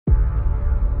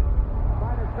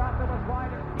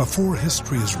Before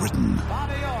history is written,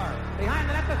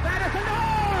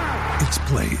 it's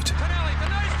played.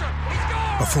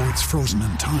 Before it's frozen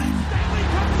in time,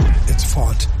 it's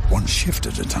fought one shift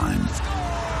at a time.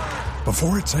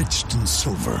 Before it's etched in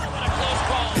silver,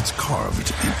 it's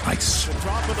carved in ice.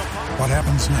 What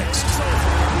happens next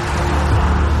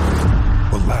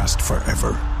will last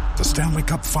forever. The Stanley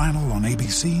Cup Final on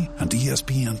ABC and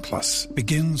ESPN Plus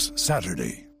begins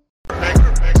Saturday.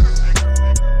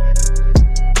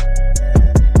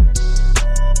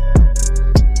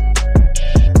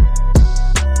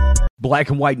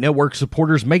 Black and White Network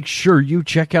supporters, make sure you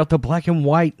check out the Black and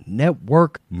White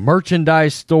Network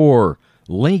merchandise store.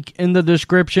 Link in the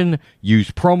description.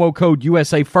 Use promo code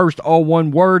USA First, all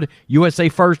one word. USA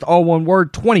First, all one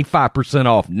word. 25%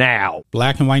 off now.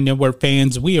 Black and White Network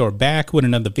fans, we are back with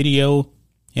another video,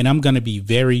 and I'm going to be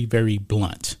very, very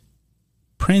blunt.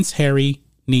 Prince Harry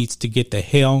needs to get the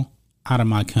hell out of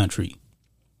my country.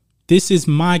 This is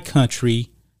my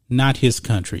country, not his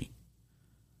country.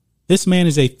 This man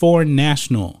is a foreign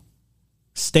national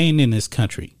staying in this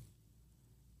country.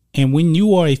 And when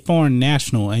you are a foreign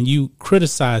national and you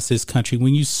criticize this country,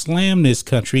 when you slam this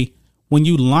country, when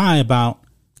you lie about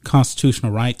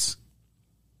constitutional rights,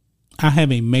 I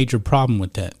have a major problem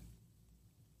with that.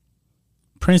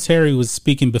 Prince Harry was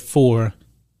speaking before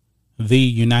the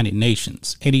United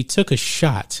Nations, and he took a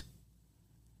shot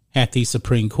at the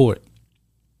Supreme Court.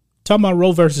 Talking about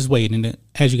Roe versus Wade, and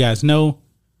as you guys know,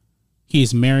 he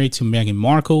is married to Meghan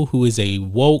Markle, who is a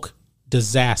woke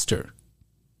disaster,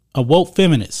 a woke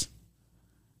feminist.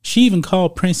 She even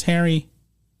called Prince Harry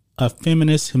a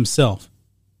feminist himself.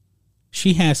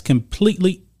 She has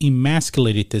completely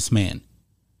emasculated this man.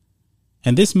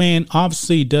 And this man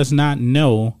obviously does not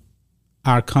know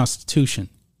our Constitution.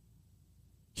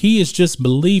 He is just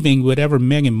believing whatever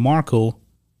Meghan Markle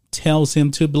tells him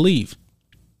to believe.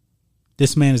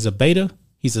 This man is a beta.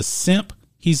 He's a simp.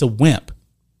 He's a wimp.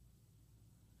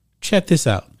 Check this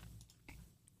out.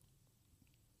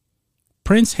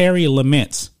 Prince Harry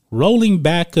laments rolling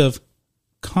back of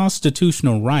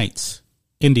constitutional rights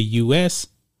in the U.S.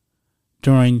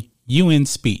 during UN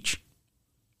speech.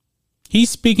 He's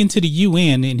speaking to the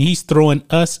UN and he's throwing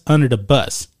us under the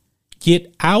bus.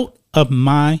 Get out of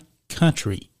my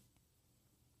country.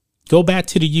 Go back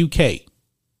to the UK.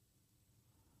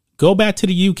 Go back to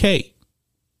the UK.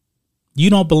 You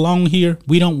don't belong here.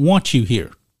 We don't want you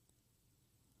here.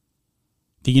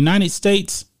 The United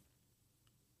States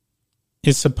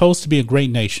is supposed to be a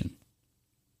great nation.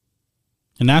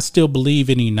 And I still believe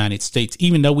in the United States,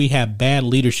 even though we have bad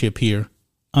leadership here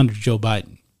under Joe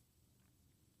Biden.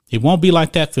 It won't be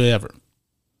like that forever.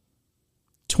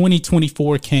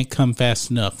 2024 can't come fast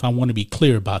enough. I want to be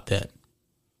clear about that.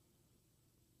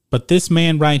 But this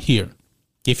man right here,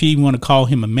 if you even want to call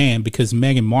him a man, because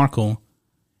Meghan Markle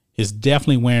is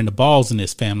definitely wearing the balls in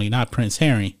this family, not Prince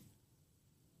Harry.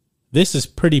 This is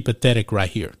pretty pathetic right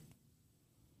here.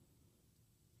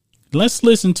 Let's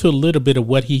listen to a little bit of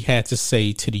what he had to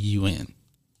say to the UN.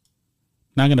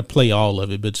 Not going to play all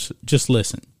of it, but just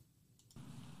listen.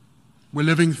 We're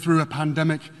living through a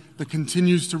pandemic that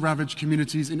continues to ravage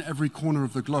communities in every corner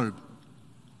of the globe.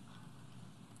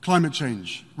 Climate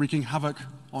change wreaking havoc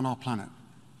on our planet,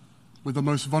 with the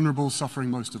most vulnerable suffering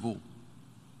most of all.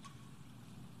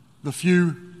 The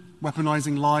few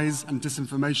weaponizing lies and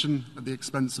disinformation at the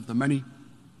expense of the many.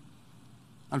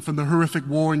 And from the horrific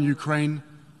war in Ukraine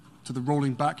to the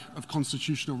rolling back of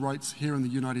constitutional rights here in the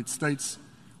United States,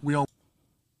 we are...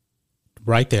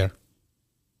 Right there.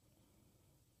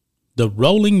 The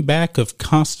rolling back of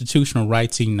constitutional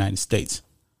rights in the United States.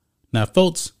 Now,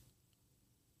 folks,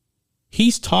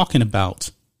 he's talking about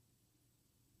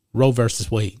Roe versus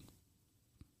Wade.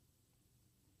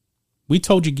 We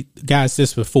told you guys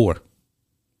this before.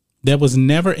 There was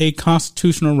never a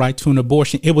constitutional right to an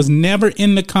abortion. It was never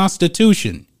in the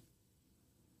Constitution.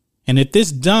 And if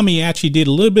this dummy actually did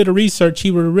a little bit of research, he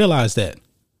would have realized that.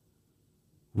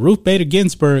 Ruth Bader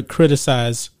Ginsburg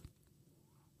criticized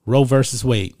Roe versus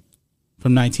Wade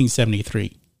from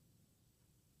 1973.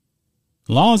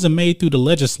 Laws are made through the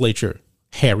legislature,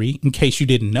 Harry, in case you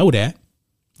didn't know that.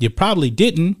 You probably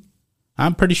didn't.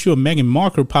 I'm pretty sure Meghan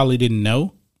Markle probably didn't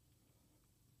know.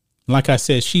 Like I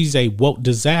said, she's a woke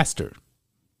disaster.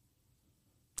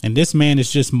 And this man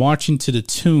is just marching to the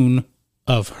tune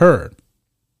of her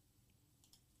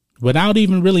without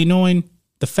even really knowing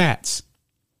the facts.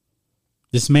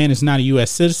 This man is not a U.S.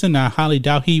 citizen. I highly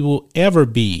doubt he will ever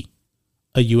be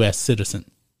a U.S. citizen.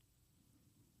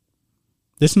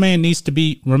 This man needs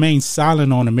to remain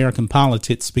silent on American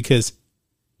politics because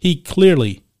he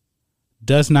clearly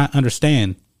does not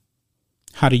understand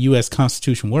how the U.S.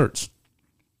 Constitution works.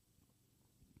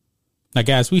 Now,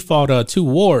 guys, we fought 2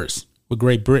 wars with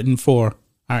Great Britain for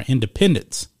our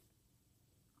independence.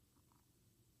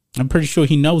 I'm pretty sure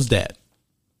he knows that.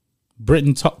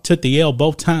 Britain took the L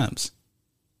both times.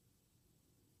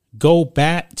 Go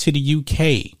back to the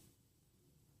UK.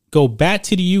 Go back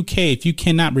to the UK if you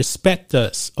cannot respect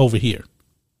us over here.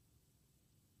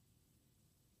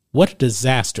 What a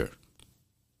disaster.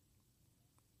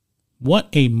 What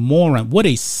a moron. What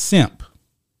a simp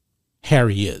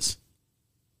Harry is.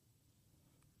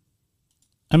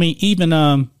 I mean, even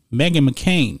Meghan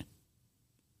McCain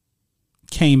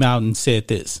came out and said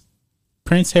this.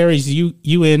 Prince Harry's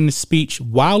UN speech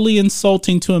wildly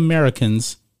insulting to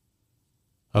Americans,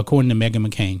 according to Meghan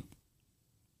McCain.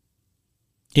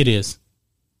 It is.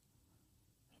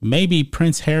 Maybe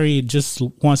Prince Harry just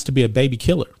wants to be a baby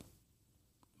killer.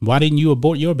 Why didn't you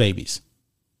abort your babies?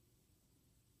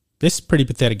 This is pretty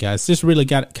pathetic, guys. This really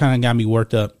kind of got me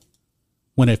worked up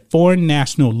when a foreign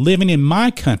national living in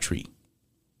my country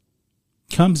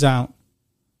comes out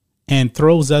and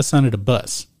throws us under the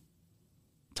bus.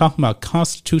 Talking about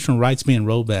constitutional rights being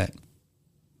rolled back.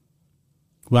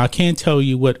 Well, I can't tell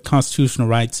you what constitutional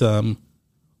rights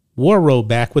were rolled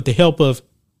back with the help of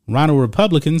Ronald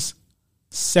Republicans'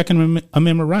 Second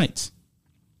Amendment rights.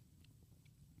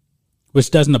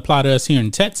 Which doesn't apply to us here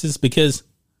in Texas because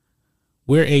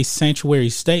we're a sanctuary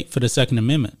state for the Second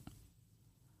Amendment.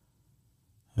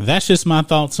 That's just my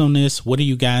thoughts on this. What do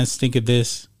you guys think of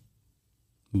this?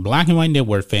 Black and White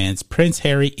Network fans, Prince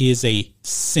Harry is a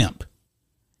simp.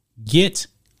 Get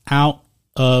out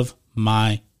of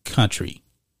my country.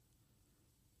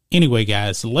 Anyway,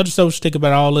 guys, let us know what you think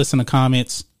about all this in the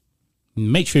comments.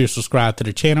 Make sure you subscribe to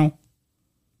the channel,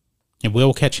 and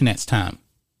we'll catch you next time.